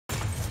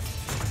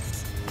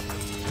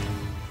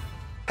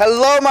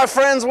Hello, my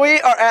friends.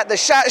 We are at the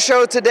SHOT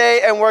Show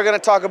today, and we're going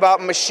to talk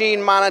about machine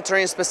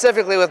monitoring,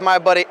 specifically with my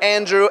buddy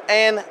Andrew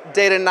and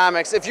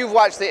Datanomix. If you've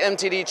watched the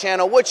MTD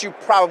channel, which you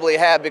probably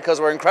have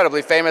because we're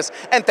incredibly famous,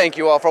 and thank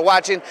you all for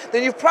watching,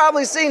 then you've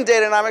probably seen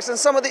Datanomix and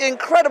some of the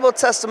incredible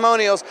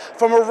testimonials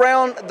from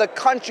around the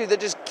country that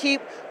just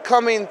keep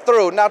coming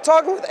through. Now,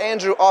 talking with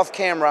Andrew off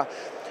camera,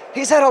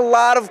 he's had a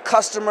lot of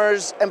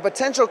customers and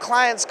potential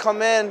clients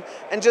come in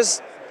and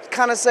just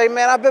kind of say,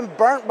 man, I've been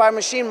burnt by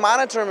machine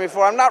monitoring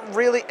before. I'm not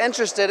really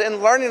interested in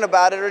learning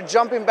about it or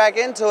jumping back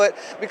into it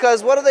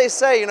because what do they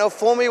say? You know,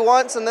 fool me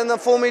once and then the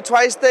fool me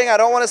twice thing. I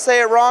don't want to say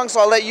it wrong, so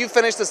I'll let you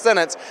finish the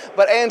sentence.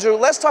 But Andrew,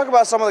 let's talk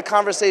about some of the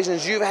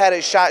conversations you've had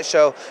at SHOT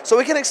Show so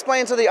we can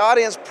explain to the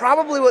audience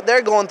probably what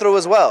they're going through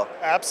as well.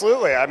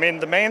 Absolutely. I mean,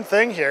 the main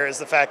thing here is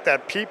the fact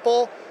that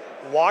people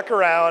walk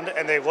around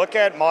and they look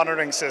at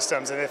monitoring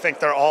systems and they think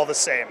they're all the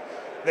same.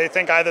 They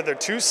think either they're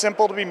too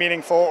simple to be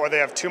meaningful or they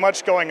have too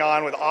much going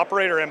on with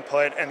operator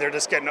input and they're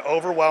just getting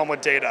overwhelmed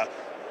with data.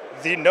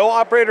 The no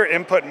operator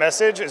input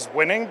message is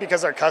winning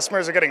because our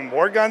customers are getting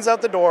more guns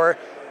out the door,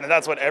 and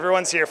that's what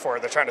everyone's here for.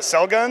 They're trying to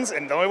sell guns,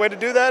 and the only way to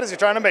do that is you're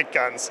trying to make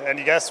guns.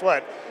 And guess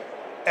what?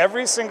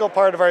 Every single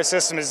part of our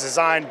system is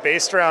designed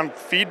based around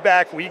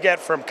feedback we get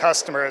from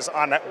customers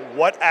on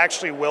what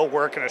actually will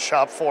work in a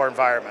shop floor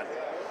environment.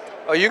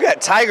 Oh, you got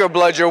tiger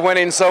blood, you're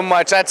winning so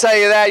much. I tell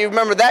you that. You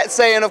remember that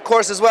saying, of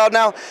course, as well.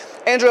 Now,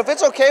 Andrew, if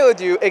it's okay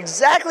with you,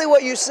 exactly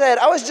what you said,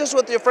 I was just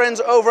with your friends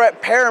over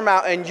at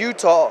Paramount in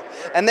Utah,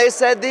 and they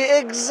said the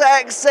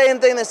exact same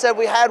thing. They said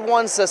we had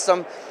one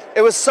system.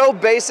 It was so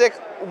basic,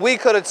 we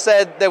could have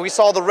said that we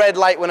saw the red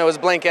light when it was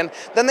blinking.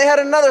 Then they had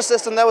another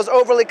system that was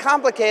overly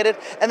complicated,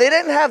 and they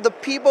didn't have the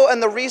people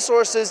and the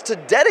resources to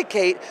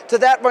dedicate to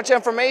that much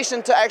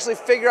information to actually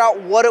figure out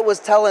what it was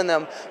telling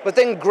them. But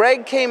then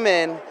Greg came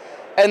in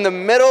the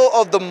middle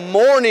of the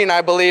morning,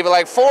 I believe,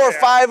 like 4 or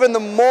 5 in the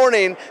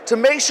morning, to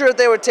make sure that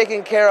they were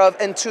taken care of.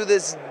 And to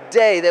this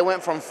day, they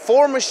went from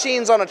 4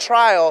 machines on a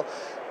trial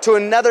to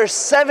another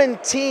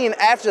 17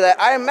 after that.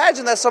 I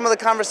imagine that's some of the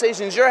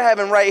conversations you're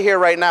having right here,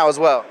 right now as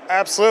well.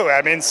 Absolutely.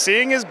 I mean,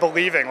 seeing is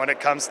believing when it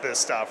comes to this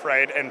stuff,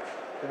 right? And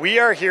we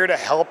are here to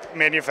help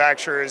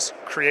manufacturers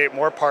create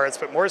more parts,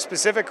 but more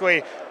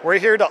specifically, we're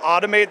here to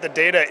automate the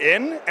data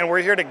in, and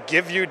we're here to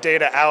give you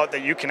data out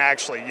that you can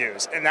actually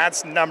use. And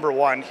that's number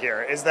one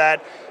here, is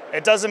that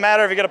it doesn't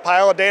matter if you get a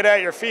pile of data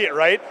at your feet,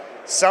 right?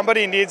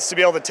 Somebody needs to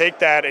be able to take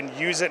that and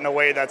use it in a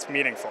way that's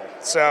meaningful.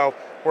 So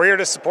we're here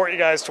to support you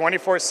guys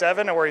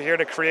 24/7, and we're here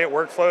to create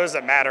workflows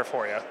that matter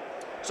for you.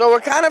 So we're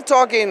kind of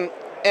talking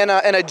in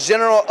a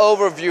general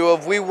overview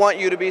of we want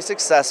you to be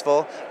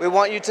successful. We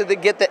want you to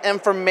get the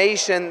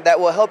information that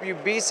will help you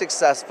be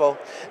successful.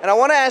 And I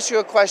want to ask you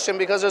a question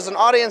because there's an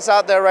audience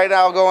out there right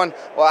now going,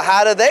 well,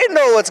 how do they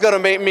know what's going to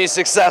make me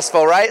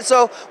successful, right?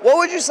 So what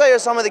would you say are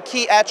some of the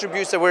key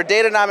attributes that where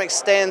Datanomix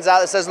stands out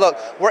that says, look,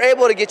 we're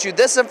able to get you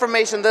this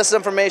information, this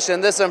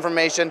information, this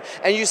information,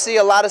 and you see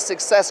a lot of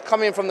success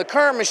coming from the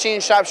current machine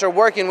shops you're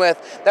working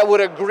with that would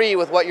agree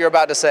with what you're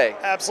about to say?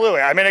 Absolutely.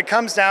 I mean, it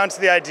comes down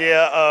to the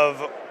idea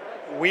of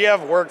we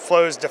have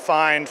workflows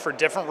defined for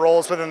different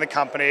roles within the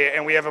company,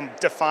 and we have them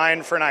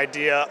defined for an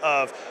idea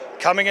of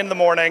coming in the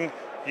morning,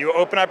 you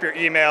open up your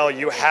email,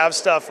 you have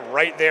stuff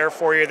right there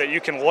for you that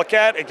you can look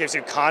at. It gives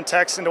you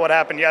context into what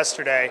happened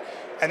yesterday,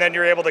 and then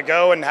you're able to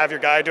go and have your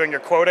guy doing your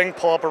quoting,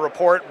 pull up a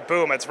report,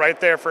 boom, it's right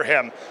there for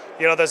him.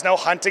 You know, there's no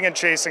hunting and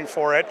chasing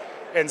for it.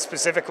 And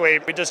specifically,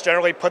 we just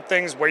generally put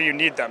things where you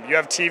need them. You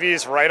have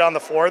TVs right on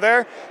the floor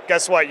there.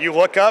 Guess what? You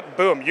look up,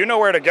 boom, you know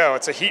where to go.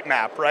 It's a heat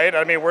map, right?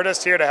 I mean, we're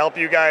just here to help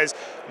you guys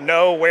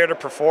know where to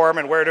perform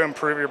and where to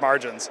improve your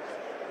margins.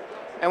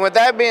 And with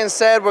that being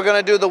said, we're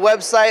going to do the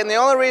website. And the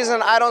only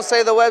reason I don't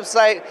say the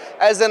website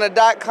as in a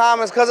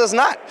 .com is because it's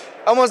not.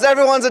 Almost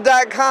everyone's a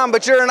 .com,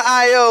 but you're an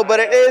IO, but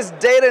it is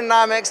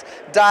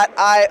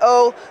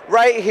Datanomix.io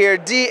right here,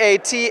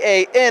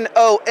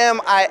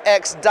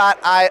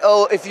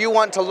 Datanomix.io. If you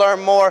want to learn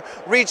more,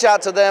 reach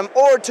out to them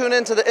or tune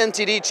into the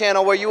MTD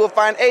channel where you will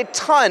find a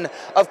ton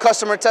of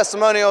customer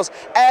testimonials.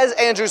 As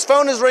Andrew's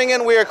phone is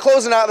ringing, we are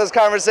closing out this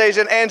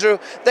conversation. Andrew,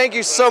 thank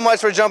you so much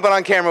for jumping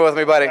on camera with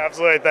me, buddy.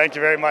 Absolutely. Thank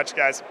you very much,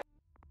 guys.